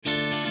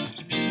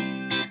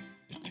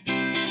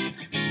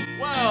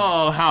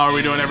Well, how are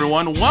we doing,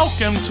 everyone?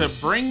 Welcome to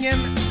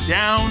Bringing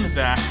Down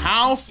the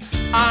House.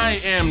 I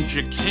am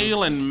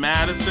Jacqueline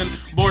Madison,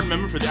 board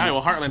member for the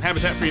Iowa Heartland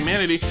Habitat for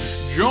Humanity,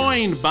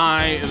 joined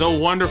by the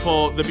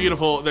wonderful, the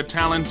beautiful, the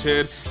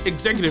talented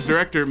executive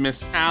director,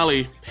 Miss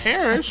Allie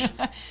Parrish.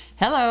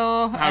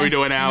 Hello. How are we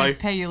doing, Allie? I'll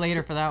pay you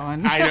later for that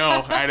one. I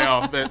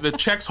know. The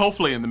check's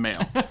hopefully in the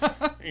mail.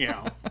 You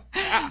know.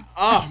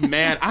 Oh,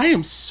 man. I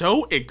am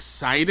so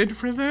excited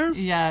for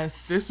this.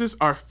 Yes. This is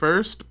our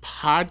first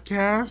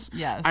podcast.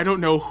 Yes. I don't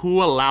know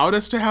who allowed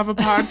us to have a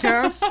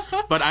podcast,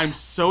 but I'm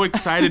so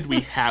excited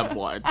we have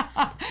one.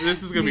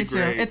 This is going to be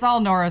great. It's all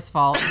Nora's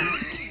fault.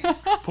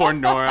 Poor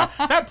Nora.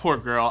 That poor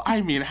girl.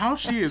 I mean, how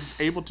she is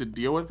able to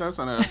deal with us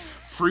on a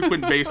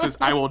frequent basis,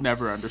 I will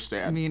never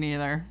understand. Me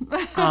neither.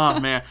 Oh,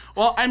 man.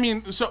 Well, I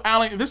mean, so,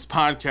 Allie, this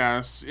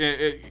podcast,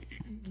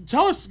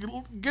 tell us,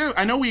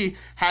 I know we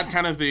had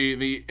kind of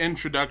the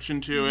introduction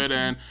to it,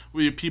 and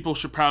people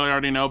should probably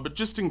already know, but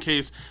just in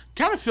case,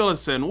 kind of fill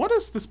us in. What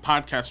is this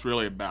podcast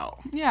really about?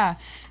 Yeah.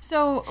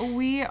 So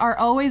we are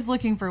always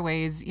looking for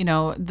ways, you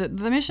know, the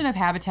mission of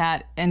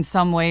Habitat in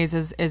some ways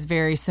is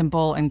very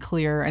simple and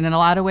clear. And in a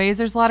lot of ways,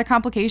 there's a lot of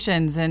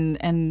complications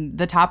and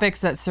the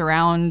topics that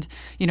surround,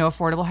 you know,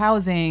 affordable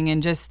housing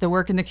and just the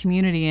work in the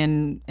community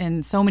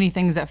and so many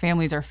things that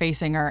families are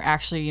facing are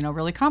actually, you know,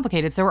 really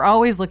complicated. So we're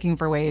always looking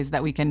for ways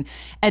that we can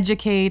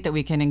educate, that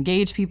we can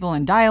engage people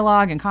in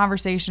dialogue and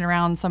conversation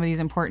around some of these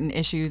important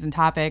issues and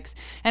topics,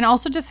 and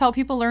also just help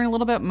people learn a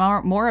little bit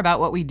more about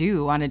what we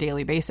do on a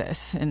daily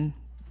basis and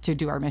to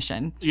do our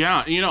mission.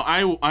 Yeah, you know,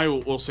 I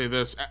will say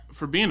this.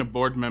 For being a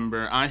board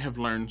member, I have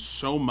learned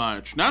so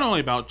much, not only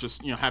about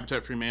just, you know,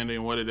 Habitat for Humanity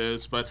and what it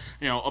is, but,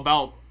 you know,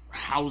 about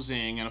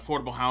housing and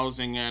affordable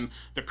housing and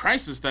the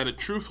crisis that it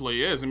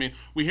truthfully is. I mean,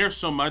 we hear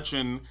so much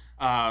in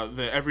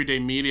the everyday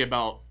media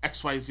about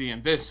XYZ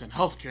and this and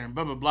healthcare and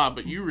blah, blah, blah,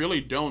 but you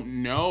really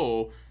don't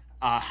know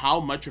how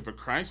much of a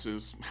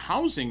crisis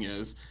housing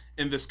is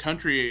in this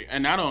country,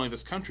 and not only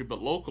this country,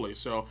 but locally.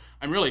 So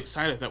I'm really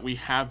excited that we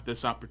have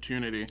this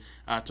opportunity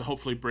to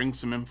hopefully bring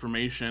some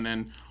information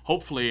and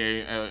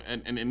hopefully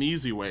an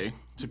easy way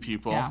to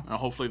people. Yeah.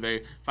 Hopefully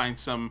they find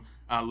some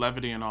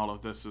levity in all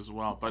of this as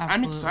well. But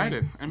Absolutely. I'm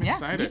excited. I'm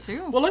excited. Me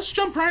too. Well, let's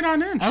jump right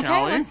on in, shall we?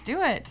 Okay, let's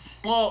do it.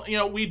 Well, you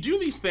know, we do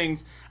these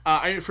things.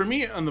 For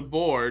me on the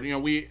board, you know,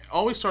 we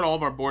always start all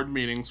of our board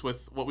meetings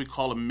with what we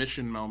call a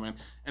mission moment.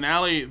 And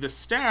Allie, the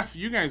staff,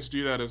 you guys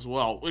do that as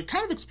well. We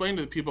kind of explain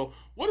to the people,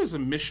 what is a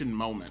mission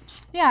moment?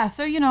 Yeah,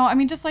 so, you know, I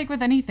mean, just like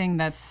with anything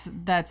that's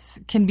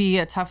can be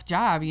a tough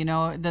job, you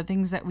know, the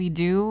things that we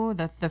do,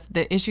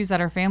 the issues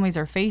that our families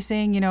are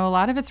facing, you know, a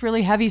lot of it's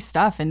really heavy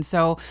stuff. And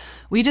so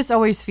we just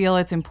always feel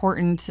it's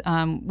important,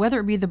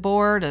 whether it be the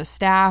board, the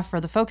staff, or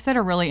the folks that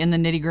are really in the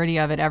nitty gritty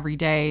of it every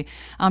day,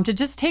 to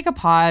just take a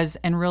pause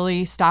and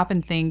really stop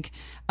and think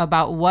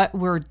about what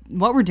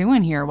we're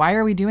doing here. Why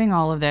are we doing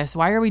all of this?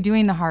 Why are we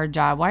doing the hard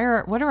job?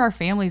 What are our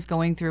families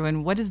going through,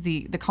 and what is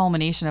the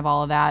culmination of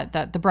all of that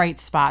the bright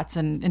spots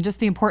and just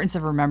the importance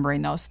of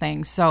remembering those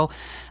things. So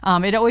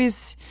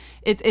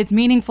it's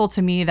meaningful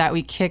to me that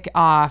we kick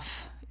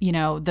off, you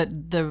know,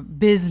 the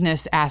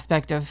business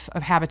aspect of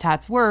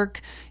Habitat's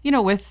work, you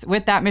know,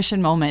 with that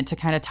mission moment to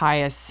kind of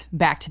tie us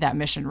back to that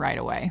mission right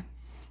away.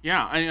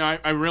 Yeah,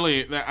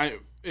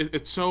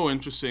 it's so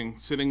interesting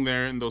sitting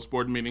there in those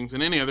board meetings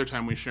and any other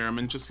time we share them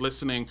and just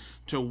listening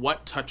to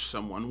what touched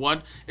someone.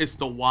 What is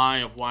the why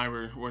of why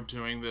we're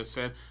doing this?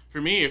 And for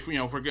me, if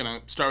we're going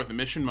to start with the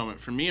mission moment,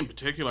 for me in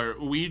particular,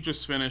 we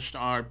just finished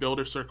our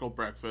Builder Circle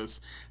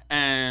breakfast.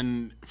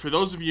 And for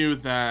those of you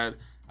that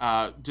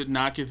did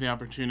not get the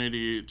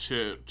opportunity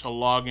to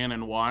log in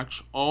and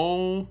watch,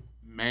 oh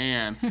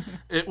man,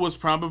 it was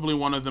probably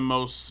one of the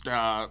most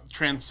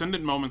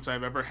transcendent moments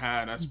I've ever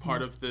had as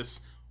part of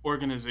this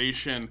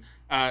organization.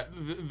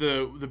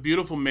 The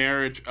beautiful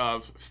marriage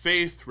of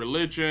faith,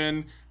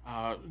 religion,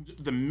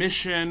 the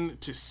mission,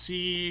 to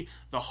see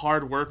the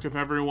hard work of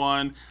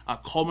everyone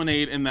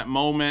culminate in that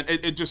moment.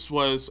 It just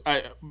was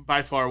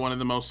by far one of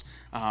the most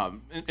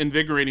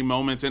invigorating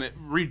moments, and it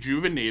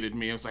rejuvenated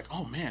me. It was like,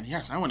 oh man,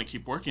 yes, I want to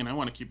keep working. I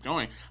want to keep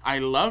going. I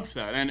loved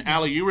that. And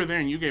Allie, you were there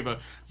and you gave a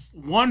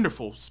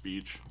wonderful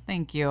speech.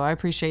 Thank you. I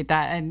appreciate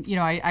that. And, you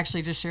know, I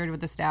actually just shared with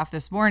the staff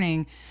this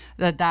morning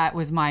that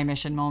was my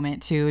mission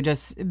moment too,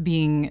 just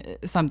being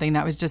something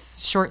that was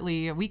just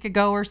shortly a week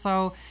ago or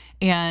so.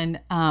 And,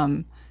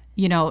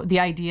 you know, the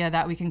idea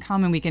that we can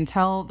come and we can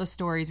tell the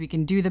stories, we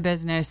can do the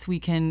business, we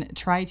can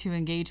try to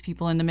engage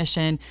people in the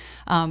mission.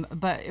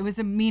 But it was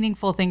a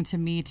meaningful thing to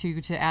me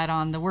to add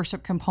on the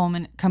worship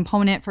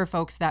component for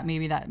folks that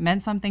maybe that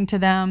meant something to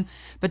them.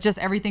 But just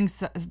everything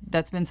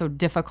that's been so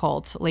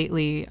difficult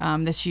lately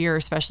this year,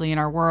 especially in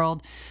our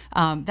world,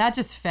 that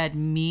just fed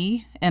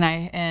me.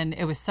 And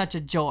it was such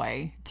a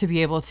joy to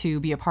be able to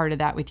be a part of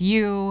that with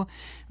you,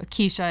 with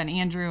Keisha and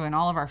Andrew and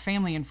all of our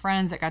family and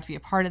friends that got to be a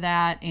part of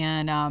that.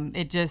 And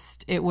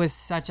it was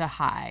such a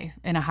high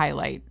and a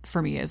highlight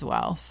for me as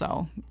well.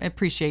 So I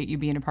appreciate you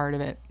being a part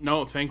of it.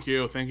 No, thank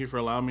you. Thank you for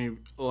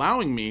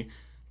allowing me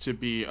to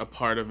be a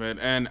part of it.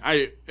 And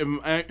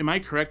am I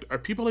correct? Are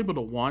people able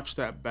to watch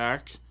that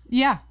back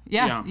Yeah.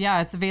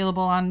 It's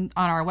available on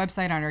our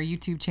website, on our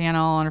YouTube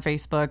channel, on our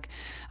Facebook.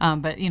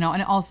 But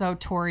and also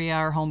Toria,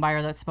 our home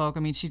buyer that spoke.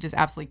 I mean, she just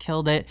absolutely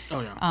killed it.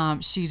 Oh yeah.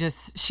 She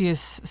is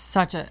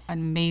such an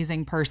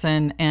amazing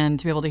person, and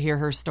to be able to hear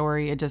her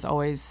story, it just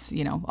always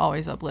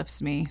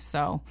uplifts me.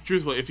 So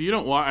truthfully, if you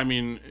don't watch, I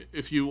mean,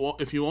 if you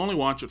only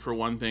watch it for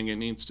one thing, it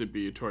needs to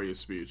be Toria's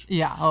speech.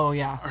 Yeah. Oh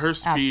yeah. Her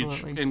speech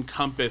Absolutely.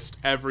 encompassed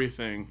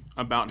everything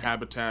about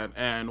Habitat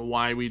and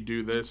why we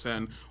do this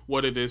and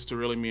what it is to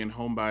really be a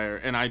home buyer.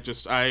 And I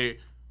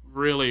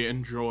really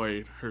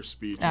enjoyed her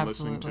speech and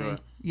listening to it.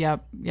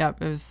 Yep.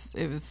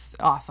 It was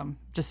awesome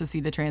just to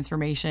see the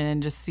transformation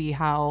and just see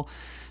how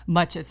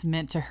much it's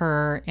meant to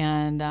her,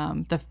 and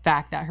the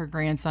fact that her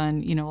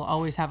grandson, will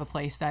always have a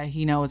place that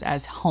he knows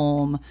as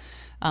home,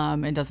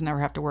 and doesn't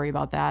ever have to worry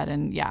about that.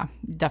 And yeah,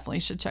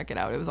 definitely should check it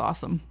out. It was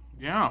awesome.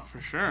 Yeah, for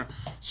sure.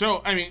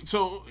 So,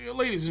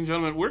 ladies and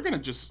gentlemen, we're gonna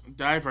just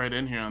dive right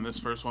in here on this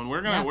first one.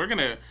 We're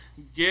gonna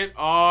get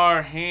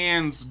our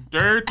hands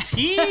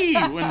dirty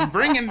when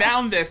bringing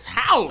down this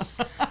house.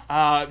 There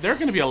are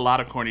gonna be a lot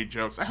of corny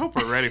jokes. I hope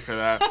we're ready for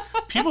that.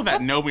 People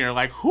that know me are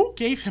like, "Who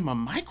gave him a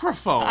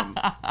microphone?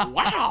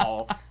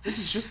 Wow, this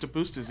is just to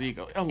boost his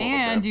ego."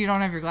 And you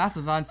don't have your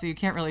glasses on, so you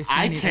can't really see.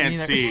 I can't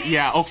see.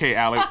 Yeah. Okay,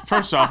 Allie.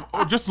 First off,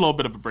 just a little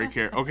bit of a break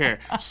here. Okay.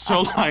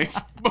 So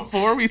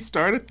before we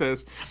started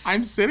this,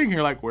 I'm sitting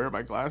here where are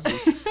my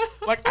glasses?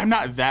 I'm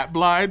not that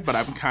blind, but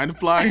I'm kind of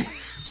blind.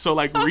 So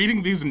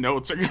reading these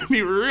notes are gonna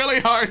be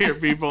really hard here,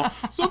 people.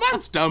 So if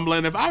I'm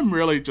stumbling, if I'm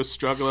really just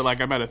struggling,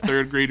 I'm at a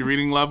 3rd grade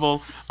reading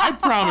level, I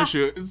promise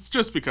you, it's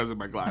just because of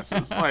my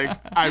glasses.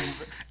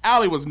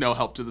 Allie was no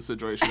help to the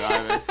situation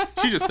either.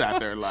 She just sat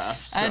there and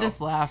laughed. So. I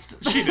just laughed.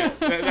 She did.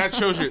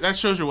 That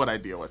shows you what I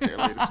deal with here,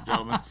 ladies and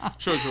gentlemen.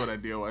 Shows you what I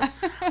deal with.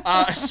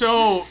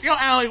 So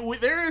Allie,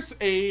 there is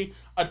a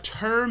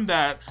term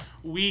that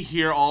we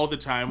hear all the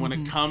time when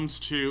it comes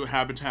to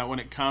Habitat, when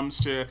it comes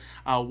to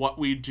what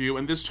we do.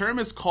 And this term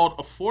is called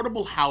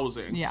affordable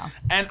housing. Yeah.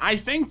 And I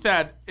think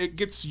that it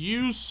gets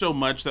used so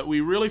much that we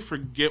really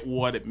forget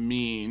what it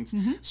means.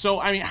 Mm-hmm. So,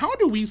 how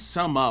do we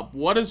sum up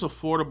what is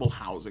affordable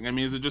housing?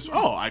 Is it just,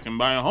 I can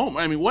buy a home?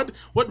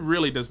 What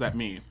really does that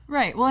mean?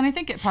 Right. Well, and I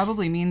think it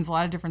probably means a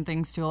lot of different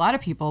things to a lot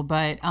of people.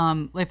 But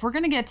if we're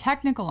going to get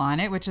technical on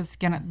it, which is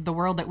the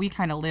world that we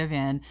kind of live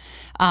in,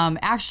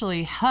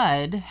 actually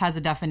HUD has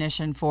a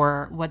definition for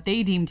what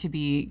they deem to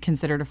be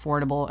considered an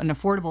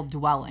affordable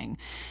dwelling.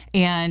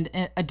 And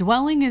a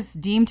dwelling is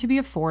deemed to be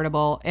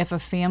affordable if a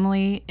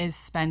family is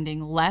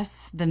spending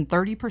less than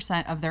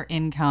 30% of their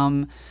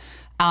income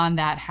on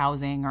that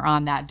housing or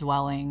on that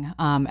dwelling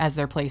as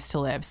their place to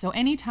live. So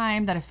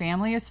anytime that a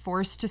family is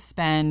forced to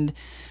spend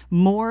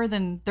more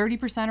than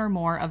 30% or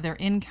more of their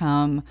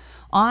income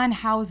on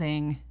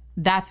housing,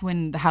 that's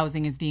when the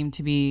housing is deemed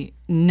to be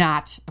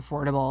not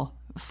affordable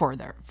for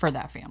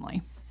that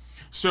family.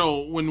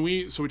 So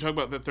we talk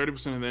about that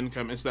 30% of the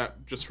income, is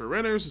that just for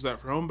renters? Is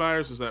that for home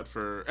buyers? Is that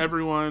for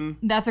everyone?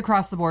 That's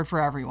across the board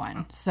for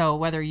everyone. So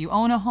whether you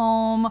own a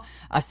home,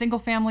 a single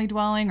family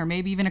dwelling, or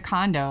maybe even a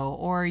condo,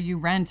 or you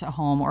rent a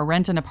home or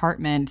rent an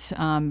apartment,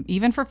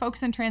 even for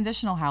folks in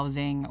transitional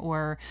housing,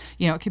 or,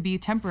 it could be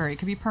temporary, it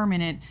could be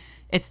permanent.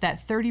 It's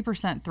that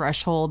 30%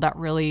 threshold that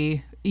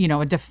really,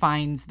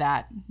 defines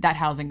that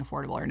housing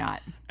affordable or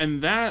not.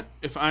 And that,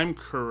 if I'm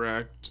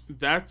correct,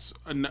 that's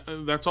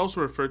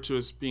also referred to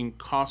as being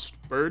cost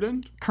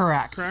burdened?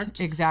 Correct.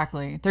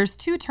 Exactly. There's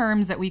 2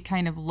 terms that we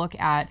kind of look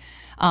at.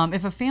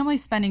 If a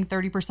family's spending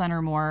 30%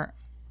 or more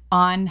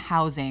on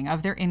housing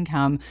of their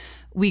income,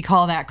 we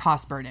call that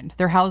cost burdened.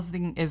 Their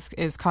housing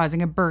is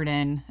causing a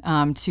burden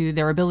to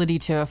their ability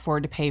to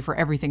afford to pay for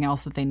everything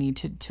else that they need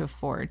to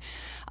afford.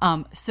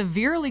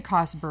 Severely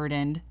cost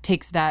burdened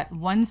takes that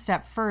one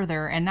step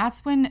further, and that's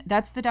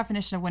the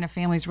definition of when a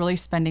family is really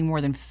spending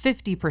more than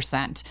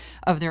 50%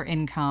 of their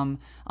income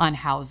on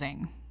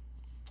housing.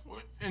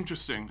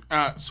 Interesting.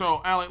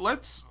 So, Allie,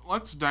 let's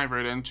dive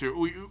right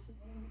into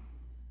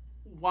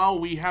while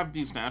we have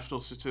these national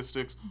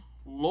statistics.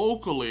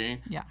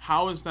 Locally,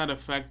 How is that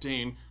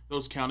affecting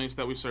those counties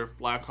that we serve,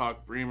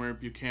 Blackhawk, Bremer,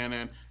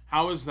 Buchanan?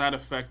 How is that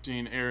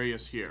affecting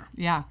areas here?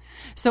 Yeah.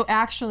 So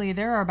actually,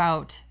 there are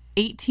about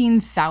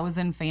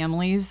 18,000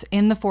 families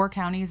in the 4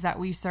 counties that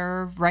we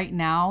serve right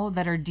now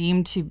that are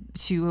deemed to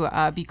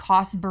be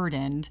cost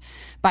burdened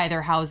by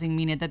their housing,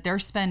 meaning that they're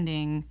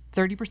spending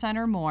 30%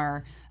 or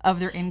more of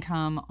their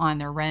income on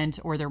their rent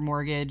or their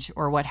mortgage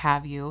or what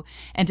have you.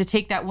 And to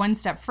take that one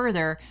step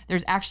further,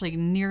 there's actually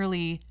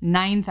nearly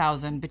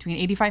 9,000, between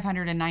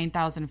 8,500 and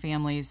 9,000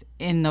 families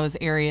in those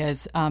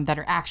areas that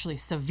are actually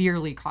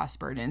severely cost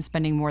burdened,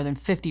 spending more than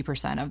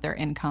 50% of their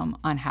income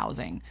on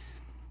housing.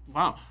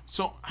 Wow.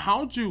 So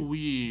how do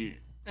we,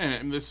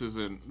 and this is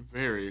a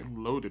very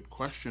loaded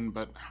question,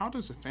 but how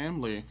does a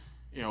family,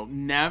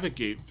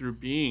 navigate through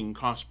being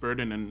cost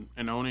burdened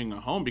and owning a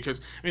home? Because,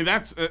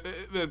 that's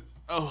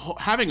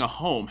having a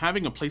home,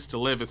 having a place to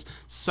live is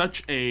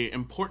such a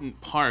important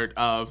part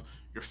of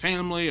your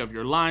family, of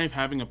your life,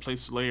 having a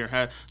place to lay your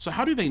head. So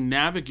how do they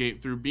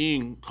navigate through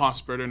being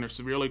cost burdened or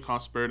severely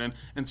cost burdened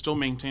and still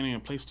maintaining a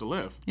place to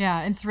live?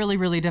 Yeah, it's really,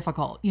 really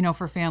difficult,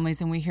 for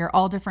families. And we hear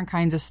all different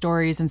kinds of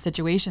stories and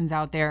situations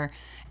out there.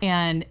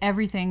 And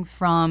everything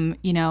from,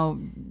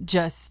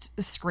 just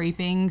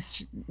scraping,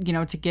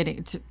 to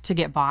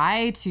get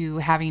by, to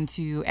having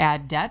to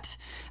add debt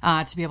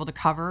to be able to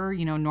cover,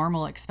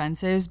 normal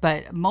expenses.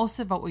 But most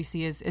of what we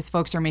see is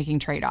folks are making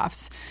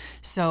trade-offs.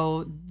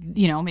 So,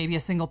 maybe a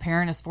single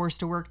parent is forced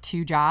to work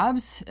 2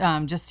 jobs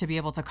just to be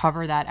able to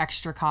cover that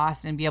extra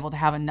cost and be able to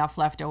have enough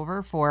left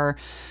over for,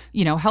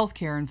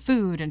 healthcare and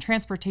food and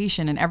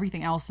transportation and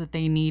everything else that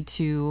they need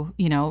to,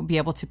 be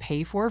able to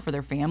pay for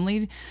their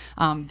family.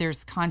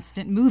 There's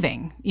constant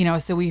moving,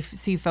 so we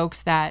see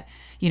folks that,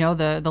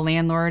 the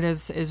landlord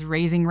is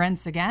raising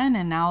rents again,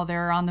 and now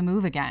they're on the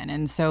move again.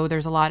 And so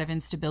there's a lot of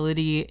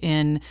instability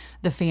in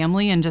the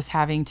family and just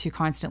having to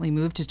constantly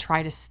move to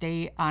try to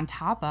stay on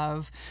top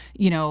of,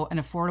 an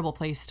affordable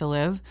place to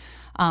live.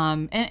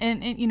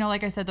 And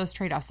like I said, those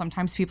trade-offs,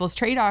 sometimes people's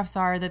trade-offs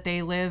are that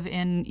they live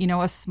in,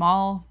 a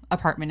small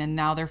apartment and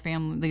now their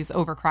family's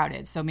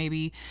overcrowded. So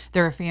maybe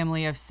they're a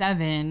family of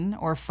 7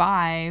 or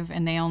 5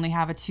 and they only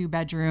have a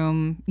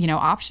 2-bedroom,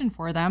 option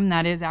for them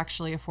that is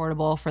actually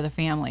affordable for the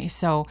family.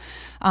 So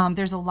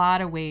there's a lot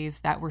of ways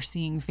that we're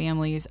seeing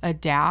families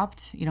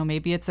adapt.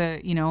 Maybe it's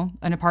an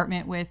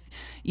apartment with,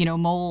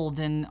 mold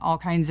and all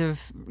kinds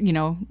of,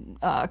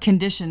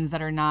 conditions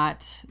that are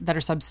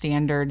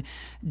substandard,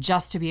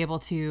 just to be able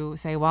to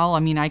say, well,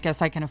 I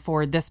guess I can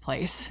afford this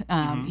place,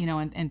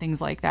 and things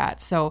like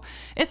that. So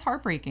it's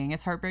heartbreaking.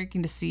 It's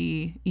heartbreaking to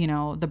see,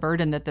 the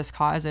burden that this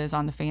causes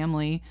on the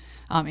family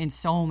in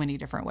so many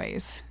different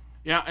ways.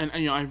 Yeah, and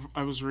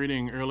I was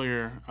reading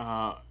earlier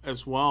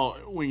as well,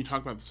 when you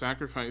talk about the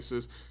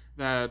sacrifices,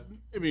 that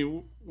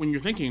when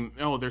you're thinking,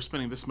 oh, they're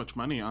spending this much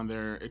money on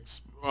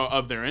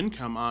of their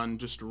income on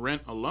just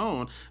rent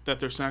alone, that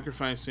they're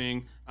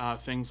sacrificing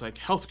things like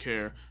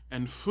healthcare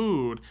and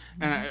food.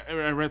 And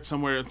I read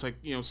somewhere it's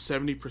like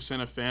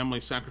 70% of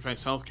families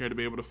sacrifice healthcare to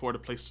be able to afford a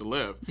place to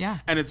live. Yeah,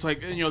 and it's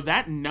like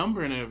that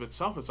number in and of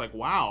itself, it's like,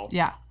 wow.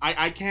 Yeah,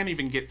 I can't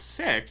even get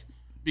sick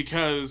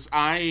because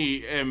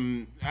I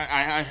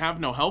have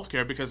no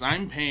healthcare because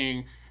I'm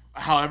paying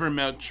however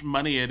much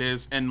money it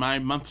is in my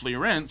monthly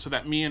rent so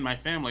that me and my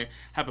family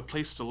have a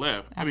place to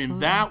live. Absolutely.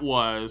 That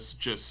was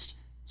just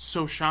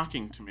so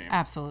shocking to me.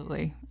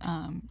 Absolutely.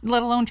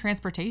 Let alone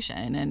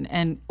transportation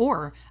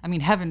or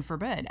heaven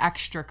forbid,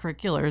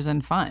 extracurriculars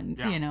and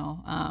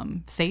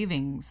fun,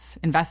 savings,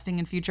 investing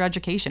in future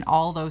education.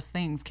 All those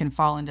things can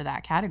fall into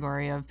that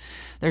category of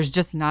there's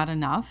just not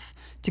enough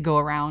to go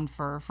around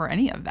for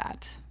any of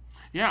that.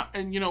 Yeah,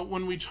 and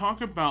when we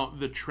talk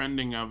about the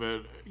trending of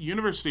it,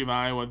 University of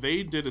Iowa,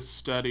 they did a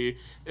study.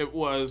 They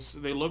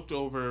looked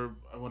over,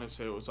 I want to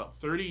say it was about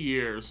 30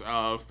 years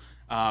of,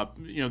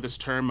 this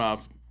term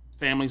of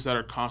families that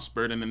are cost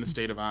burdened in the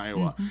state of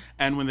Iowa. Mm-hmm.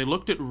 And when they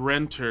looked at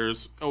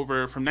renters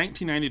over from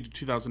 1990 to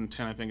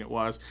 2010, I think it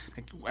was,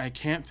 I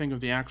can't think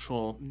of the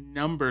actual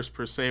numbers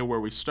per se where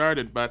we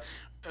started, but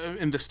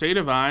in the state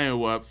of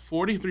Iowa,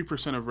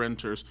 43% of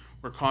renters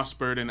were cost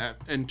burdened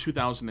in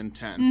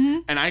 2010. Mm-hmm.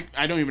 And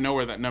I don't even know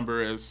where that number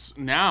is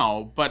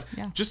now, but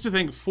just to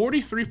think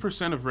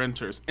 43% of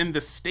renters in the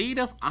state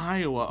of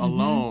Iowa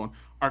alone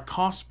are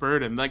cost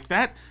burdened. Like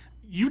that,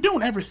 you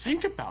don't ever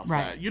think about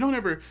that. You don't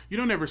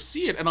ever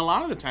see it. And a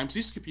lot of the times,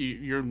 these could be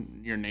your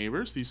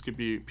neighbors. These could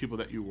be people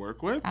that you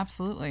work with.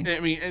 Absolutely.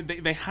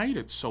 They hide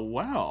it so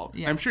well.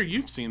 Yes. I'm sure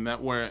you've seen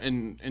that where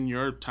in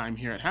your time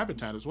here at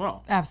Habitat as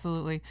well.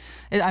 Absolutely.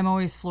 I'm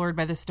always floored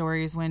by the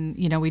stories when,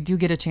 we do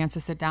get a chance to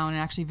sit down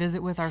and actually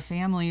visit with our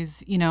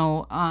families,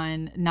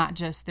 on not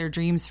just their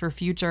dreams for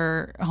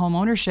future home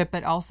ownership,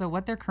 but also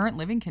what their current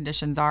living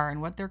conditions are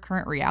and what their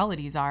current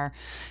realities are.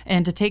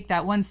 And to take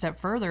that one step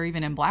further,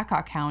 even in Black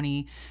Hawk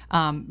County,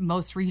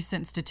 most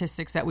recent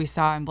statistics that we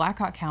saw in Black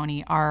Hawk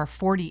County are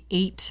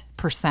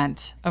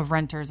 48% of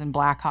renters in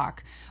Black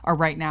Hawk are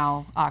right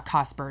now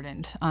cost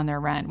burdened on their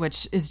rent,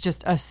 which is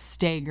just a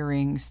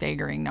staggering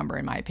number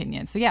in my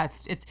opinion. So yeah,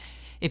 it's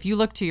if you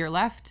look to your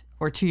left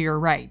or to your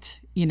right,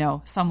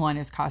 someone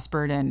is cost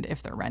burdened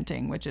if they're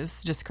renting, which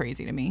is just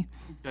crazy to me.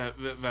 That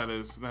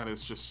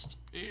is just,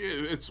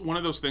 it's one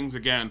of those things,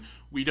 again,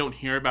 we don't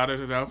hear about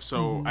it enough,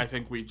 so I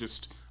think we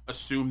just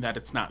assume that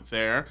it's not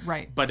there,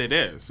 right? But it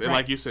is. Right.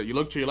 Like you said, you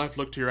look to your left,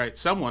 look to your right.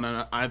 Someone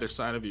on either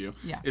side of you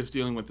is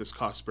dealing with this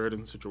cost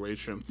burden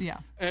situation. Yeah.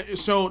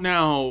 So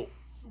now,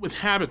 with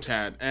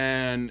Habitat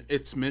and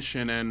its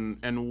mission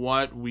and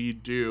what we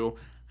do,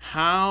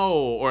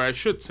 or I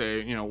should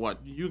say,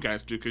 what you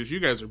guys do, because you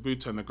guys are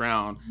boots on the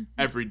ground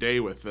every day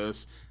with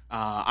this.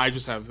 I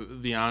just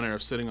have the honor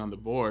of sitting on the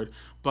board,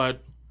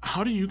 but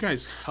How do you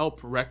guys help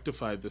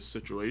rectify this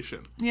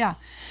situation? Yeah.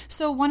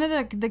 So one of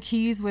the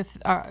keys with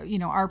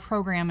our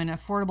program and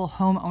affordable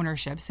home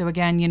ownership. So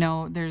again,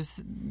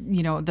 there's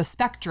the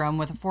spectrum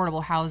with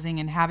affordable housing,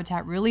 and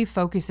Habitat really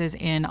focuses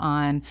in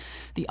on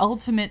the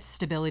ultimate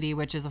stability,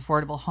 which is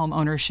affordable home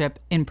ownership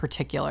in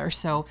particular.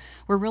 So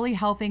we're really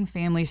helping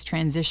families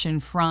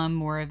transition from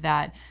more of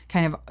that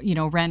kind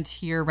of rent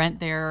here, rent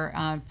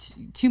there,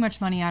 too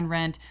much money on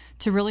rent,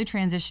 to really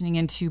transitioning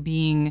into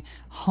being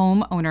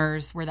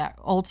homeowners where that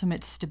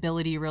ultimate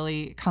stability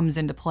really comes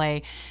into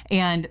play.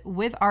 And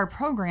with our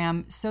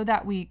program, so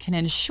that we can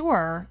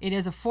ensure it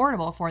is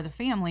affordable for the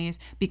families,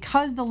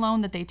 because the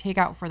loan that they take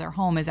out for their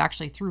home is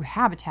actually through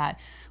Habitat,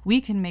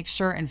 we can make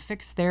sure and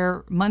fix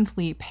their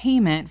monthly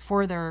payment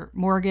for their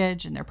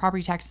mortgage and their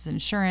property taxes and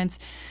insurance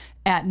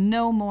at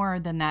no more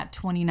than that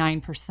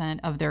 29%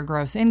 of their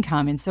gross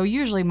income. And so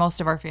usually most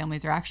of our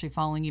families are actually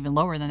falling even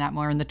lower than that,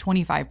 more in the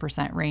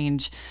 25%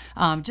 range,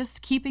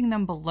 just keeping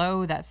them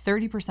below that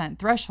 30%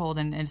 threshold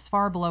and as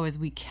far below as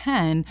we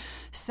can,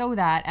 so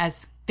that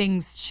as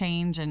things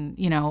change and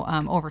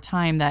over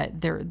time,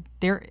 that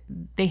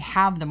they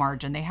have the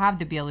margin, they have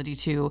the ability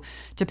to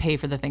pay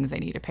for the things they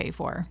need to pay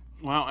for.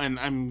 Well, and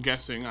I'm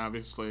guessing,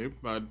 obviously,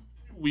 but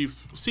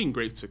we've seen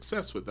great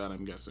success with that,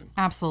 I'm guessing.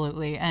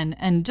 Absolutely.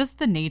 And just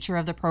the nature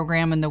of the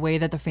program and the way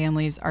that the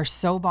families are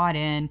so bought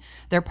in,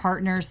 they're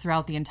partners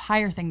throughout the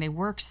entire thing. They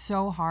work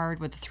so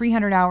hard with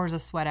 300 hours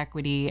of sweat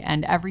equity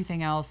and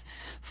everything else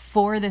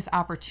for this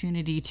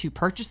opportunity to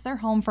purchase their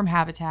home from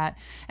Habitat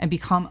and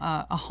become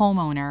a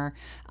homeowner.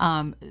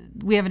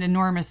 We have an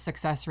enormous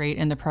success rate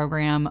in the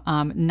program,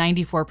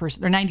 94% or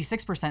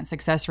 96%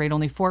 success rate.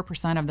 Only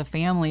 4% of the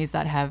families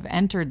that have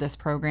entered this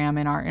program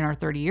in our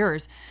 30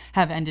 years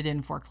have ended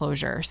in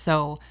foreclosure.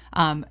 So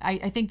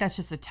I think that's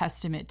just a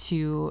testament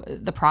to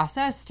the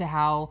process, to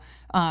how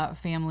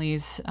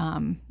families,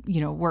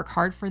 work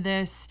hard for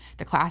this,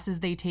 the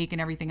classes they take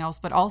and everything else,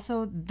 but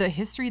also the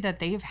history that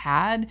they've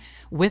had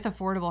with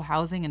affordable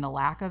housing and the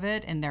lack of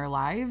it in their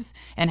lives,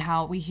 and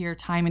how we hear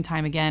time and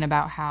time again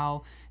about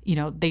how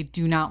they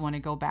do not want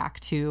to go back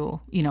to,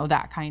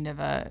 that kind of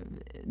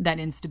that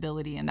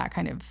instability and that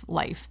kind of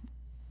life.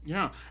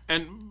 Yeah,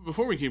 and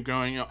before we keep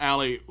going,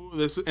 Allie,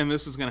 this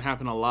is going to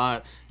happen a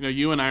lot.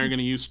 You and I are going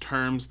to use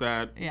terms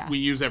that we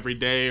use every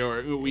day,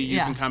 or we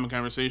use in common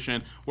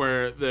conversation,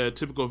 where the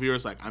typical viewer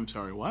is like, "I'm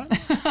sorry, what?"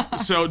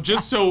 So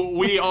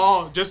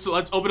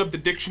let's open up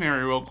the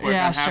dictionary real quick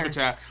on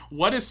Habitat.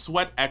 What is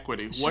sweat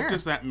equity? What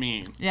does that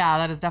mean? Yeah,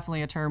 that is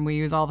definitely a term we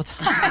use all the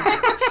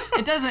time.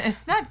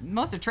 It's not the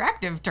most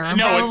attractive term.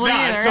 No, it's not.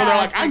 Either. So they're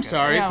like, I'm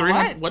sorry,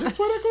 what is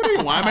sweat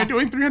equity? Why am I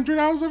doing 300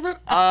 hours of it?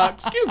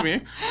 Excuse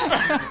me.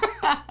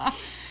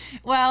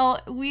 Well,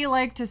 we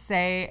like to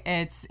say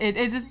it's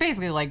just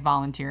basically like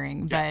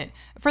volunteering, but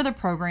for the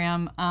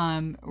program,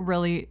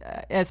 really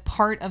as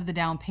part of the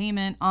down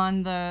payment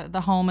on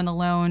the home and the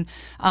loan,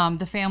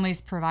 the families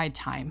provide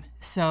time.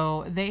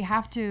 So they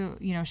have to,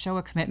 show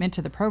a commitment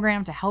to the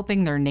program, to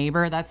helping their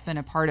neighbor. That's been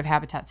a part of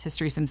Habitat's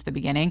history since the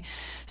beginning.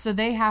 So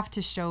they have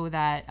to show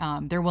that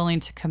they're willing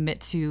to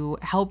commit to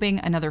helping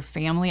another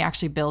family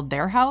actually build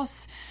their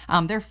house.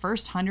 Their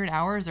first 100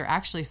 hours are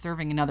actually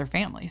serving another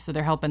family. So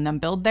they're helping them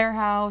build their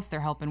house.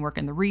 They're helping work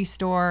in the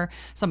restore,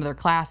 some of their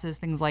classes,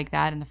 things like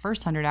that in the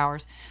first 100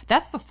 hours.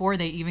 That's before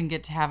they even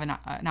get to have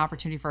an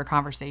opportunity for a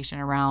conversation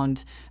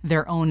around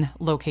their own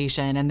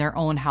location and their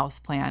own house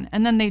plan.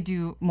 And then they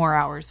do more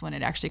hours when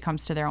it actually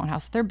comes to their own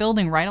house. They're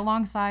building right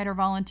alongside our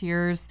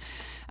volunteers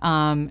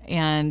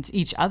and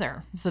each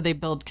other. So they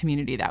build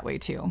community that way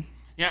too.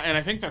 Yeah, and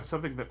I think that's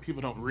something that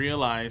people don't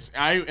realize.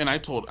 I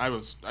told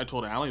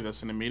Allie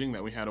this in a meeting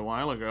that we had a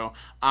while ago.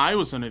 I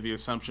was under the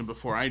assumption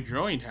before I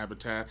joined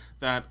Habitat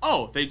that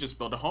they just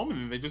build a home and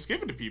then they just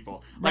give it to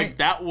people. Right. Like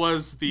that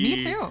was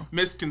the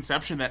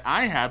misconception that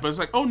I had. But it's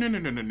like,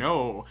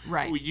 no.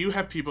 Right. You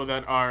have people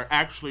that are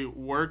actually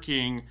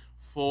working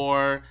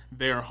for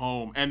their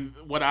home. And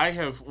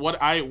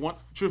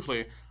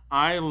truthfully,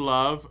 I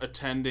love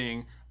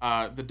attending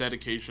the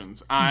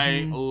dedications.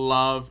 I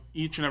love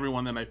each and every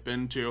one that I've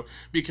been to,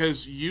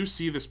 because you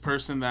see this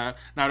person that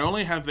not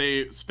only have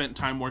they spent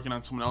time working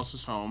on someone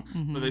else's home,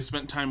 but they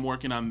spent time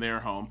working on their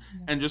home.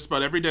 And just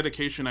about every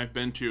dedication I've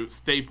been to,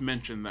 they've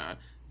mentioned that.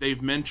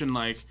 They've mentioned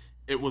like,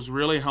 it was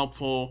really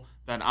helpful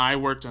that I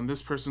worked on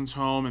this person's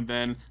home, and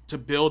then to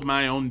build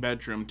my own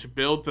bedroom, to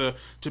build the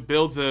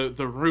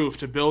roof,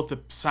 to build the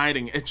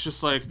siding. It's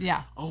just like,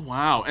 oh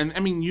wow. And I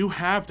mean, you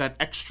have that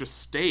extra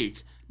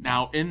stake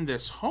now in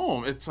this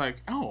home. It's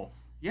like, oh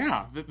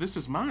yeah, this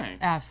is mine.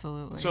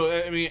 Absolutely. So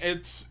I mean,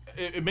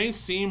 it may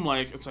seem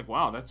like it's like,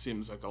 wow, that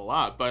seems like a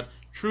lot, but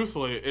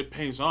truthfully, it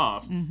pays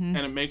off, and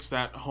it makes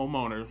that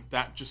homeowner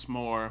that just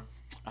more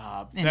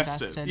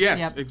vested.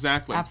 Yes,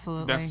 exactly.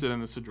 Absolutely. Vested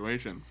in the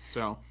situation.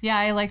 So yeah,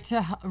 I like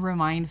to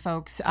remind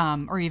folks,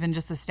 or even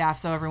just the staff.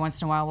 So every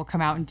once in a while, we'll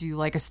come out and do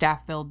like a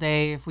staff build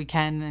day if we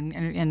can,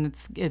 and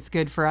it's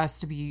good for us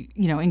to be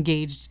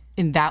engaged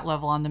in that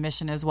level on the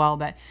mission as well.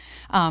 But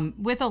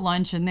with a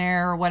lunch in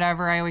there or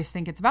whatever, I always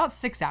think it's about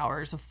 6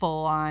 hours of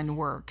full on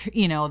work,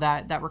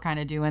 that we're kind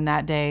of doing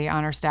that day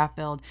on our staff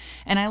build.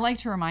 And I like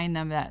to remind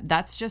them that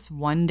that's just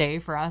one day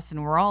for us,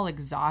 and we're all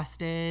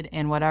exhausted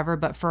and whatever.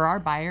 But for our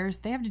buyers,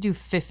 they have to do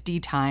 50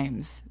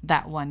 times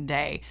that one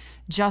day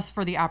just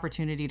for the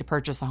opportunity to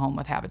purchase a home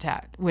with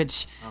Habitat,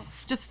 which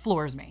just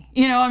floors me.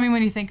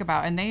 When you think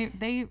about it, and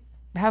they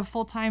have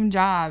full-time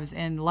jobs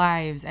and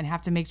lives and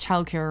have to make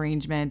childcare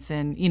arrangements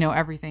and,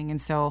 everything. And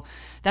so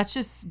that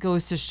just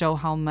goes to show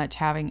how much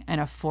having an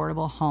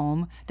affordable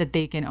home that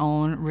they can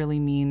own really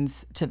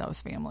means to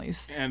those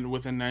families. And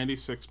with a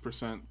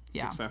 96%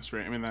 success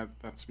rate,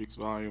 that speaks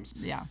volumes.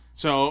 Yeah.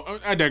 So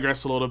I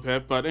digress a little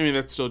bit, but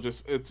that's still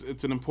just,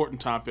 it's an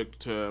important topic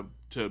to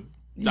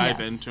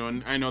dive into,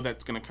 and I know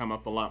that's going to come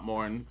up a lot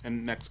more in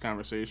next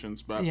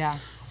conversations. But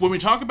when we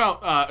talk about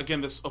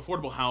again this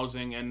affordable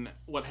housing and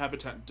what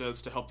Habitat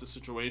does to help the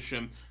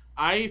situation,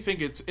 I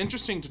think it's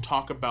interesting to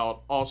talk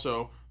about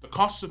also the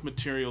cost of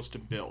materials to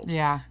build,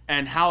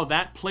 and how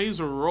that plays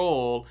a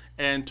role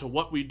into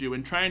what we do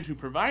in trying to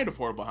provide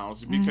affordable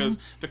housing, because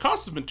the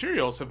cost of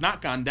materials have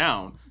not gone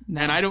down. No.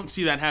 And I don't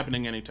see that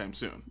happening anytime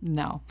soon.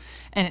 No,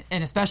 and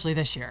especially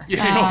this year.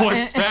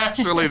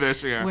 Especially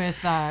this year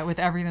with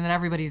everything that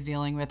everybody's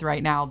dealing with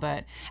right now.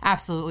 But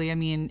absolutely,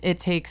 it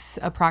takes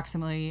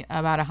approximately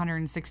about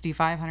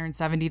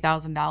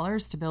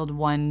 $170,000 to build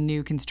one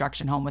new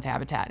construction home with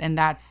Habitat, and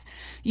that's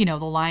the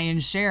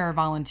lion's share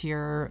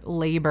volunteer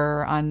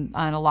labor on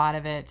a lot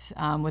of it,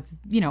 with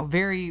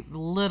very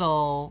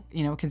little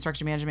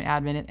construction management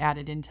admin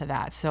added into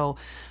that. So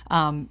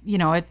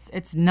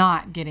it's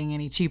not getting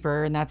any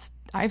cheaper, and that's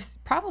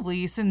I've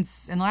probably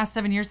since in the last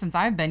 7 years since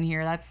I've been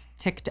here, that's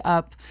ticked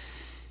up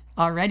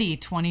already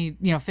 $15,000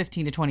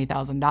 to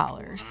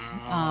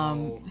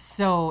 $20,000.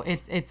 So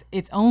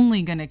it's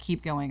only going to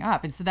keep going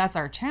up. And so that's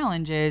our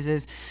challenge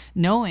is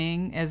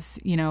knowing, as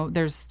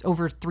there's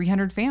over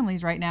 300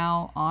 families right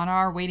now on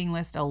our waiting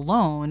list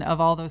alone of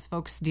all those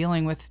folks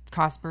dealing with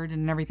cost burden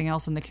and everything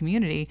else in the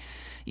community.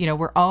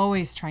 We're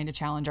always trying to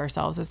challenge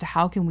ourselves as to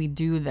how can we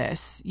do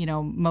this,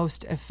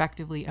 most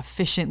effectively,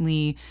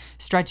 efficiently,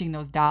 stretching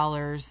those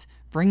dollars,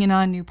 bringing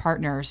on new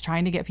partners,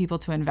 trying to get people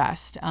to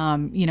invest,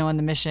 in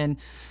the mission,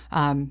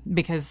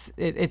 because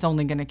it's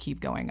only going to keep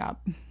going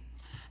up.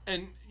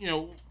 And,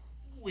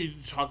 we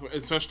talk,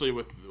 especially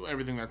with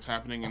everything that's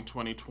happening in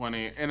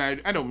 2020, and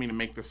I don't mean to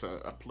make this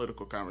a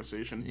political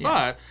conversation,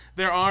 but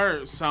there are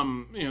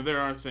there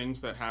are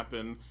things that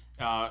happen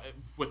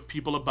with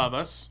people above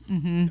us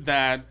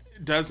that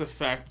does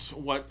affect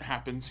what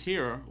happens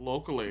here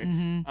locally.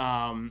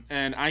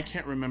 And I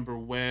can't remember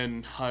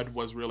when HUD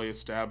was really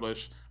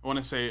established. I want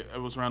to say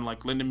it was around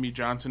like Lyndon B.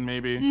 Johnson,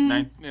 maybe in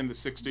the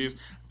 60s.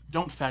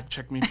 Don't fact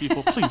check me,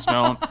 people. Please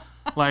don't.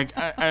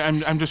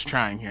 I'm just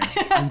trying here.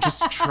 I'm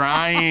just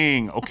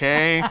trying,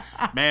 okay?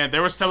 Man,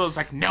 there was someone that was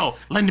like, no,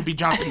 Lyndon B.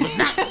 Johnson was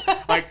not.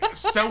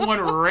 Someone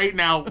right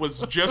now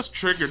was just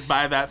triggered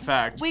by that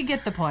fact. We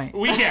get the point.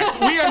 We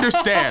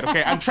understand,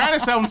 okay? I'm trying to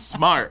sound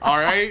smart, all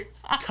right?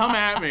 Come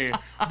at me.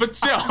 But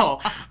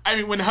still,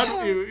 when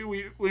HUD,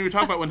 we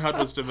talk about when HUD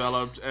was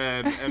developed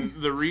and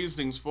the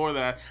reasonings for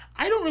that,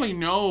 I don't really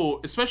know,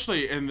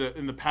 especially in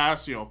the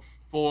past,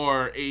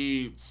 for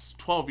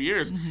 12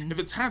 years, if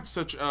it's had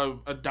such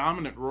a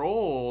dominant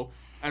role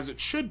as it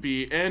should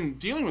be in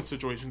dealing with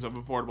situations of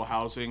affordable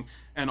housing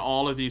and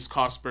all of these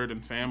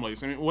cost-burdened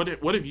families.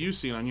 What have you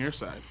seen on your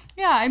side?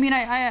 Yeah,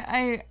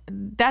 I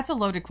that's a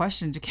loaded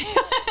question, Jacqueline.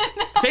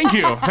 Thank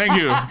you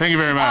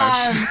very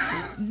much.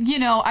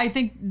 I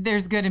think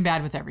there's good and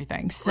bad with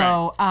everything.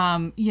 So,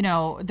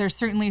 there's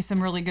certainly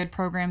some really good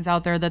programs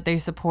out there that they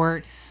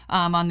support.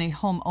 On the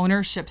home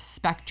ownership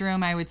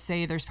spectrum, I would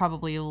say there's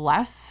probably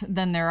less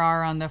than there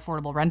are on the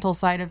affordable rental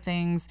side of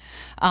things.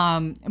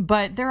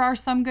 But there are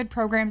some good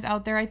programs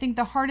out there. I think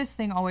the hardest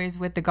thing always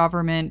with the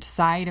government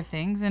side of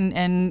things, and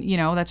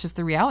that's just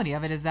the reality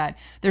of it, is that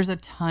there's a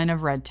ton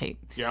of red tape.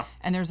 Yeah.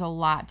 And there's a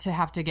lot to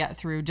have to get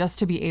through just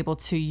to be able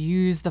to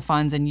use the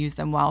funds and use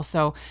them well.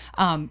 So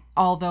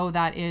although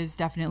that is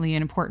definitely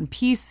an important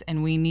piece,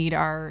 and we need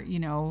our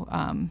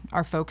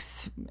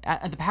folks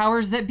at the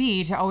powers that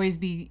be to always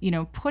be,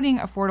 putting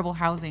affordable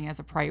housing as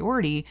a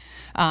priority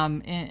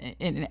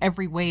in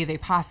every way they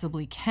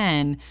possibly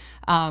can,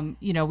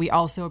 we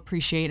also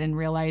appreciate and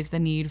realize the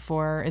need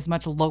for as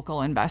much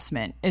local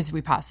investment as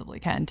we possibly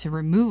can to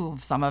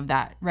remove some of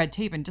that red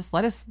tape and just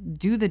let us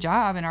do the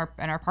job, and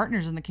our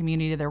partners in the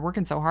community, they're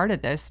working so hard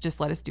at this, just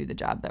let us do the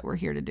job that we're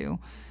here to do.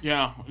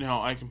 Yeah,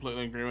 no, I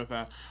completely agree with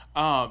that.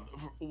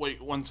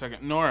 Wait 1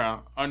 second.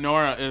 Nora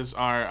is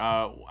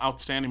our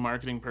outstanding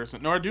marketing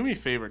person. Nora, do me a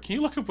favor. Can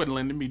you look up when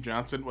Lyndon B.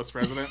 Johnson was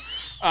president?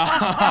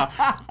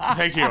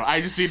 Thank you.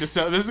 I just need to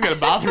say, this is going to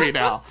bother me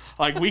now.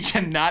 We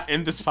cannot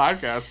end this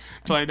podcast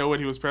until I know when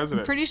he was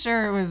president. I'm pretty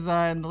sure it was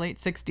in the late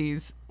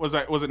 60s. Was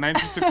it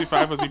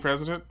 1965? Was he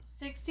president?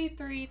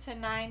 1963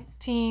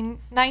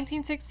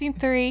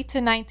 to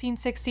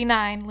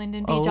 1969,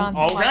 Lyndon B.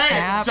 Johnson. Okay,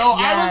 Yep. so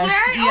I was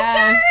right.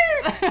 Yes.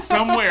 Okay.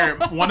 Somewhere,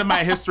 one of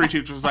my history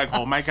teachers was like,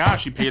 "Oh my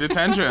gosh, he paid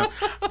attention."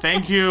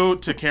 Thank you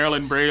to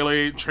Carolyn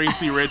Braley,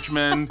 Tracy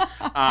Richmond,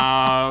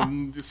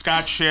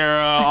 Scott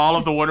Shera, all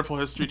of the wonderful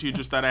history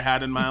teachers that I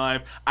had in my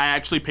life. I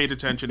actually paid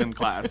attention in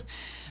class.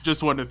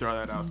 Just wanted to throw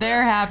that out They're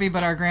there. happy,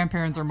 but our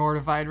grandparents are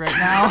mortified right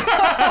now.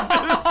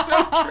 It's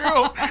so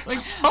true.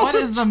 What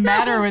is the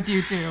matter with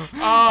you two?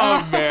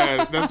 Oh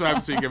man, that's what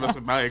happens when you give us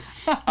a mic.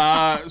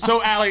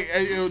 So Allie,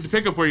 to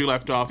pick up where you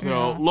left off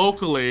though,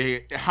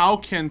 locally, how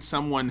can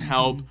someone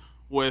help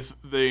with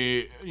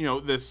the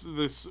this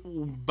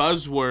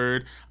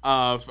buzzword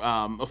of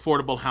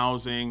affordable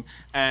housing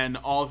and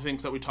all the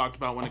things that we talked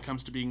about when it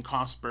comes to being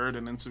cost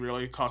burden and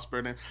severely cost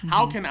burden?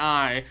 How can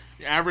I,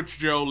 the average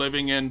Joe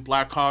living in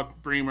Black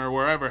Hawk, Bremer,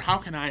 wherever, how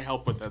can I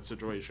help with that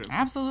situation?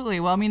 Absolutely.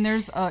 Well, I mean,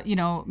 there's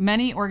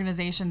many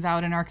organizations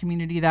out in our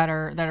community that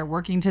are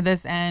working to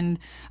this end.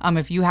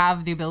 If you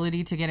have the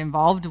ability to get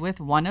involved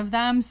with one of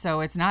them, so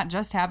it's not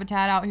just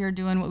Habitat out here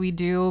doing what we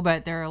do,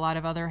 but there are a lot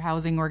of other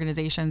housing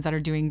organizations that are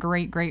doing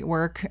great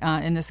work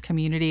in this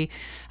community.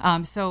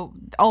 So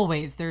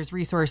always there's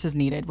resources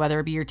needed, whether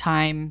it be your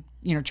time,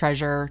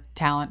 treasure,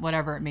 talent,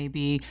 whatever it may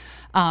be.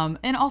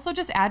 And also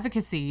just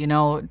advocacy,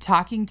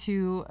 talking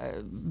to,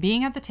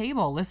 being at the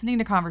table, listening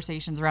to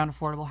conversations around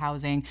affordable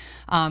housing,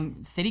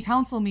 city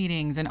council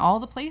meetings, and all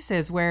the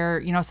places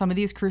where, some of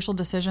these crucial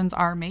decisions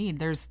are made.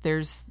 There's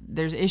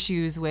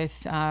issues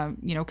with,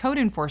 code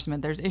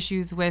enforcement. There's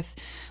issues with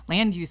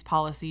land use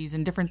policies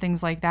and different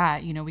things like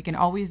that. We can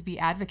always be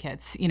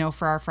advocates,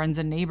 for our friends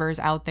and neighbors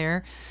out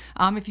there.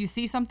 If you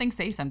see something,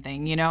 say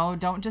something,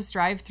 don't just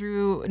drive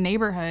through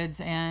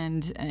neighborhoods and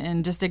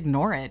just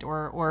ignore it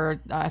or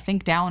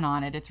think down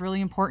on it. It's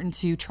really important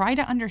to try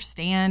to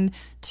understand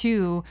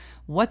too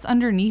what's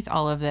underneath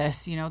all of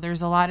this.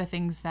 There's a lot of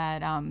things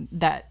that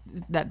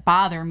that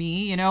bother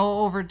me,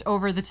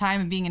 over the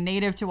time of being a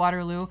native to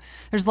Waterloo.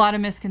 There's a lot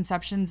of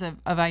misconceptions of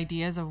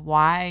ideas of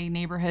why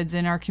neighborhoods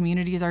in our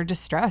communities are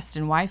distressed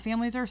and why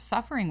families are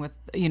suffering with,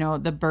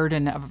 the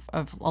burden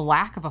of a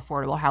lack of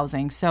affordable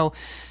housing. So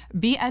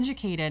be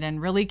educated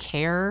and really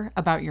care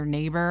about your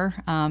neighbor,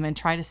 and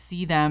try to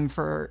see them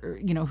for,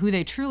 who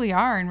they truly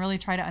are, and really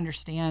try to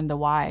understand the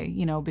why,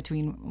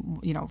 between,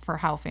 for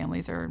how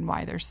families are and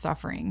why they're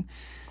suffering.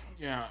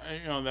 Yeah,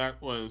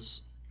 that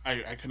was,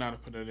 I could not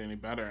have put it any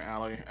better,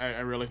 Allie. I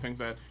really think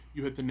that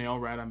you hit the nail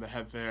right on the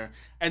head there.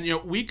 And,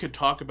 we could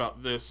talk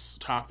about this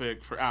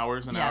topic for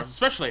hours and hours,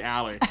 especially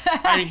Allie.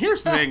 I mean,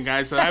 here's the thing,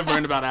 guys, that I've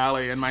learned about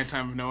Allie in my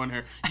time of knowing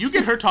her. You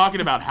get her talking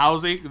about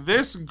housing,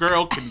 this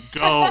girl can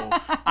go.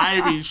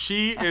 I mean,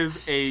 she is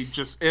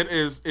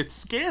it's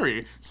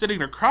scary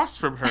sitting across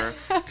from her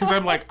because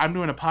I'm like, I'm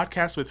doing a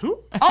podcast with who?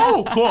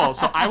 Oh, cool.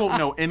 So I won't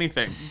know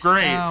anything.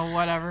 Great. Oh,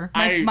 whatever.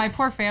 My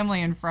poor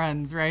family and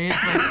friends, right?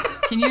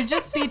 Like, can you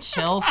just be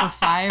chill for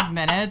 5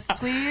 minutes,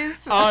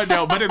 please? Oh,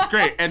 no, but it's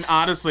great. And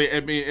honestly, I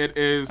mean,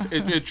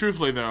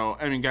 truthfully though,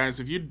 I mean, guys,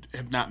 if you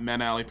have not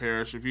met Allie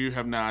Parrish, if you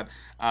have not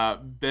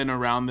been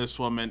around this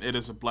woman, it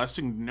is a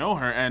blessing to know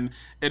her. And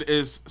it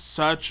is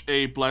such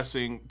a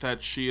blessing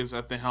that she is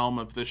at the helm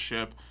of this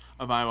ship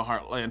of Iowa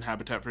Heartland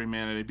Habitat for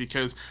Humanity,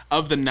 because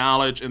of the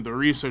knowledge and the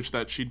research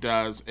that she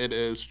does. It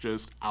is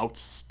just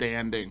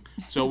outstanding.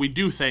 So we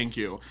do thank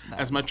you.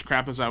 As much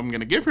crap as I'm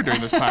going to give her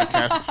during this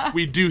podcast,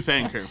 we do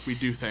thank her. We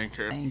do thank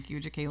her. Thank you,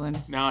 Jacqueline.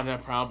 No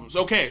problems.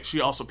 Okay,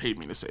 she also paid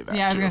me to say that.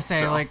 Yeah, I was too, going to say,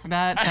 so. like,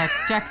 that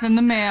check's in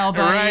the mail,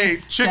 buddy.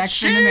 Right.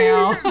 Check's in the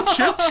mail.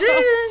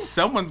 Cha-ching.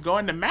 Someone's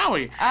going to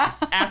Maui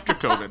after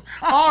COVID.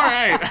 All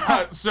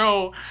right.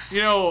 So,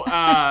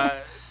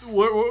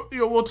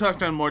 we'll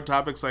talk on more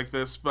topics like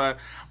this, but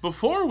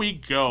before we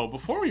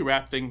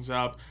wrap things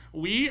up,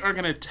 we are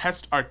going to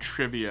test our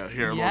trivia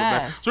here a little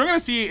bit. So we're going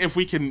to see if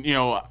we can,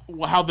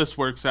 how this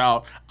works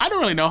out. I don't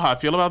really know how I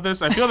feel about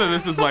this. I feel that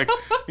this is like,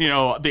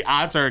 the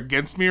odds are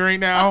against me right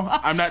now.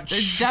 I'm not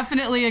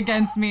definitely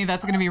against me.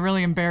 That's going to be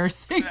really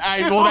embarrassing.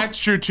 Well, that's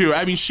true too.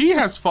 I mean, she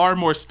has far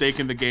more stake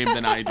in the game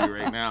than I do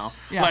right now.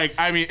 Yeah. Like,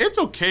 I mean, it's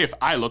okay if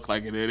I look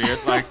like an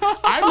idiot. Like,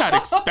 I'm not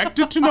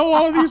expected to know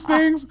all of these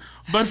things,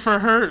 but for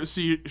her,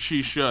 she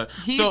should.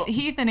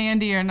 Heath and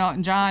Andy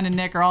and John and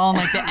Nick are all on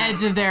like the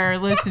edge of their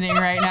listening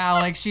right now.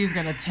 Like, she's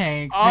gonna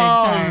tank. Big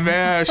time.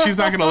 Man, she's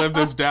not gonna live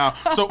this down.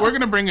 So we're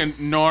gonna bring in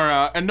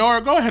Nora, and Nora,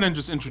 go ahead and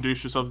just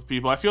introduce yourself to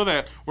people. I feel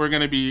that we're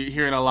gonna be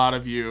hearing a lot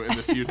of you in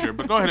the future,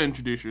 but go ahead and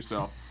introduce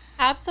yourself.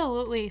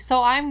 Absolutely.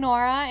 So I'm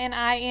Nora, and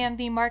I am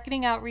the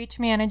marketing outreach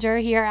manager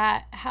here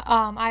at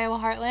Iowa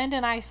Heartland.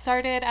 And I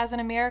started as an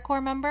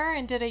AmeriCorps member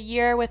and did a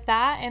year with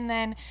that. And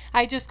then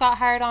I just got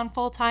hired on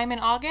full time in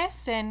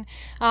August. And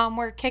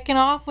we're kicking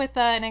off with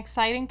an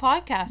exciting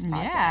podcast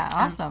project. Yeah,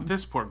 awesome. And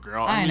this poor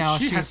girl. I know,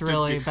 she she's has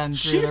really been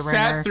through She the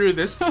sat ringer. through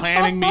this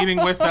planning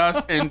meeting with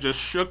us and just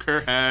shook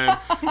her head.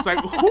 It's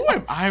like, who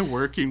am I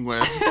working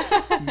with?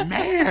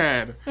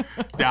 Man.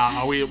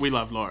 No, we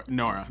love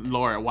Nora.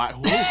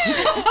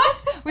 Why?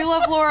 We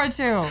love Laura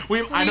too.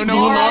 I don't know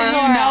Laura, who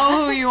Laura. you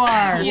know who you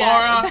are.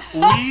 Laura,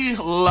 we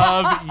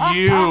love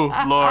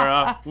you,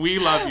 Laura. We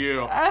love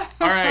you. All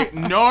right,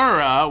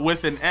 Nora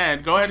with an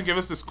N. Go ahead and give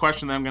us this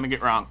question that I'm going to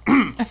get wrong.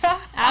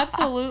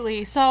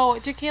 Absolutely. So,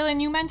 Jacqueline,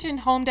 you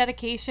mentioned home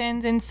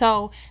dedications, and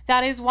so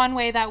that is one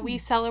way that we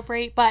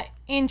celebrate, but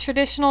in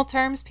traditional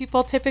terms,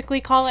 people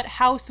typically call it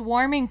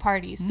housewarming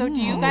parties. So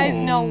do you guys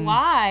know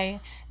why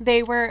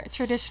they were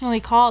traditionally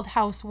called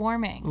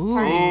housewarming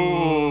parties?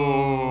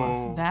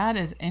 Oh, That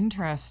is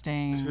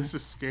interesting. this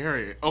is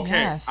scary. Okay,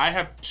 Yes. I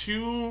have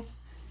two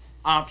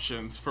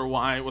options for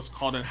why it was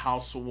called a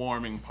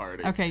housewarming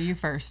party. Okay, you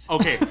first.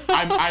 Okay,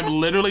 I'm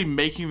literally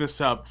making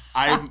this up.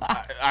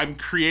 I'm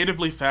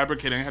creatively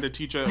fabricating. I had a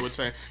teacher that would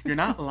say, "You're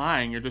not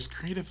lying. You're just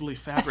creatively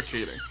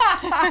fabricating."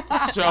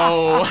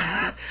 So,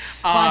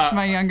 Watch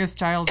my youngest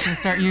child to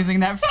start using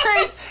that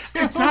phrase.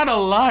 it's not a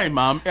lie,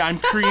 Mom. I'm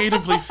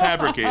creatively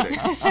fabricating.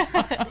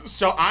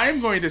 So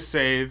I'm going to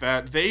say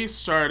that they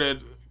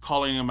started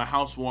calling them a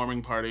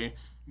housewarming party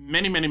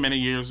many, many, many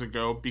years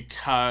ago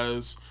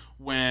because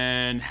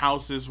when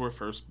houses were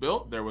first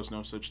built, there was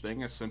no such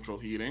thing as central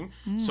heating.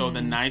 So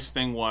the nice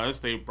thing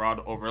was they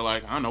brought over,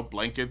 like, I don't know,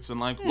 blankets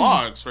and like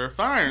logs for a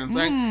fire. And it's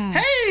like,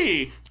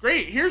 hey,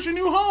 great, here's your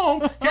new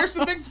home. Here's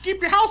some things to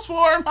keep your house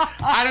warm.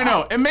 I don't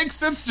know. It makes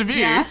sense to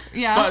me.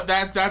 Yeah. But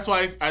that's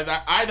why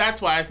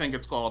I think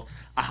it's called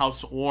a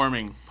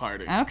housewarming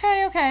party.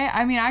 Okay.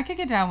 I mean, I could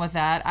get down with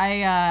that.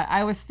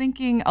 I was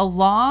thinking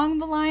along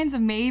the lines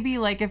of maybe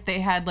like if they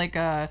had like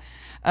a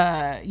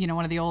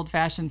one of the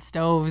old-fashioned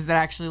stoves that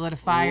actually lit a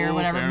fire or Ooh,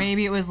 whatever. fair.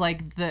 Maybe it was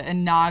like the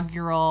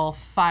inaugural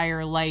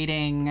fire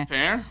lighting,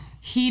 Fair?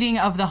 heating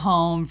of the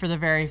home for the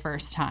very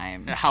first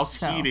time. A house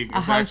So, heating. a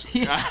is house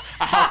actually- heating.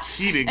 a house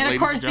heating, And of ladies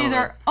course, and these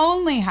gentlemen. are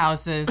only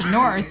houses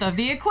north of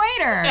the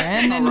equator.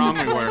 And How wrong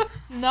we were.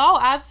 No,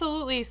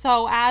 absolutely.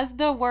 So, as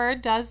the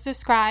word does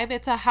describe,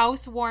 it's a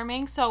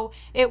housewarming. So,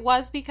 it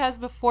was because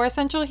before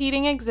central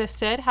heating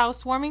existed,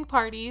 housewarming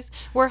parties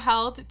were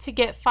held to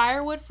get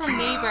firewood from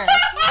neighbors.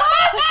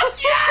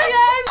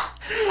 yes!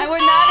 I would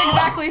not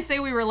exactly say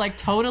we were like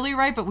totally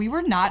right, but we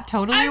were not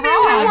totally wrong.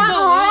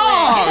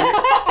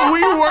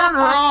 We weren't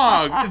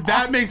wrong.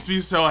 That makes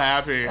me so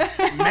happy.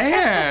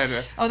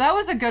 Man. Oh, that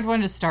was a good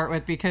one to start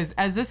with because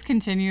as this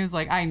continues,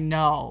 like I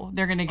know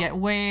they're gonna get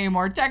way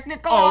more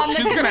technical on the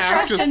She's gonna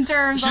ask us. construction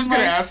terms. She's I'm gonna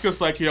like, ask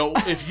us like,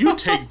 if you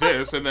take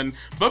this and then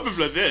blah blah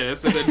blah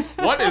this and then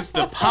what is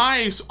the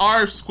pi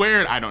r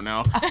squared? I don't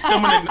know.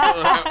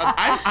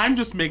 I'm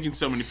just making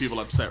so many people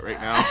upset right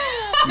now.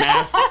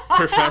 Math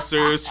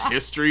professors,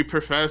 history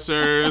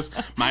professors,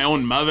 my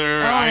own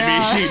mother.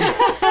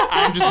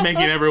 I'm just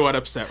making everyone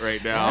upset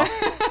right now.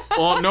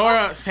 Well,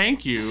 Nora,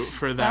 thank you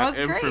for that was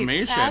great.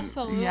 information.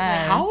 Absolutely.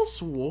 Yes.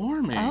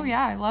 Housewarming. Oh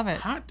yeah, I love it.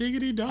 Hot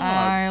diggity dog.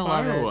 I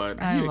love it. Firewood.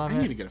 I love I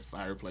need it. to get a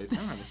fireplace. I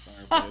don't have a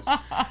fireplace.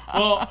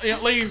 Well,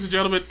 ladies and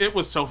gentlemen, it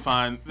was so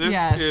fun. This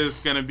Yes. is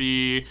going to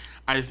be,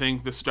 I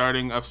think, the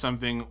starting of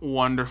something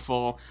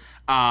wonderful.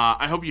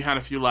 I hope you had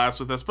a few laughs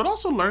with us, but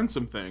also learned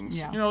some things.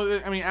 Yeah.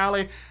 I mean,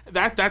 Allie,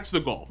 that's the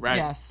goal, right?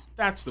 Yes.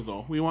 That's the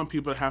goal. We want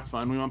people to have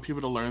fun. We want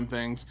people to learn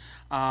things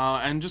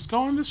and just go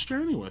on this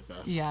journey with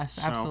us. Yes,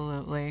 So,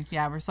 absolutely.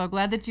 Yeah, we're so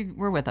glad that you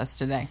were with us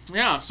today.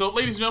 Yeah, so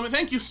ladies and gentlemen,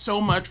 thank you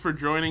so much for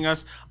joining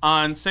us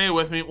on, say it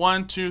with me,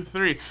 1, 2,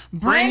 3.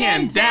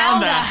 Bringing down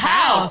the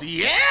house.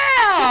 Yeah!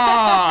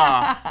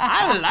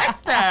 I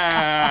like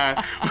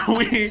that.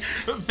 We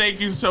thank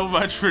you so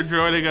much for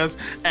joining us,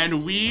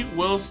 and we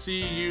will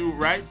see you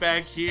right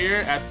back here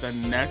at the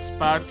next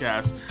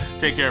podcast.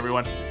 Take care,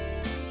 everyone.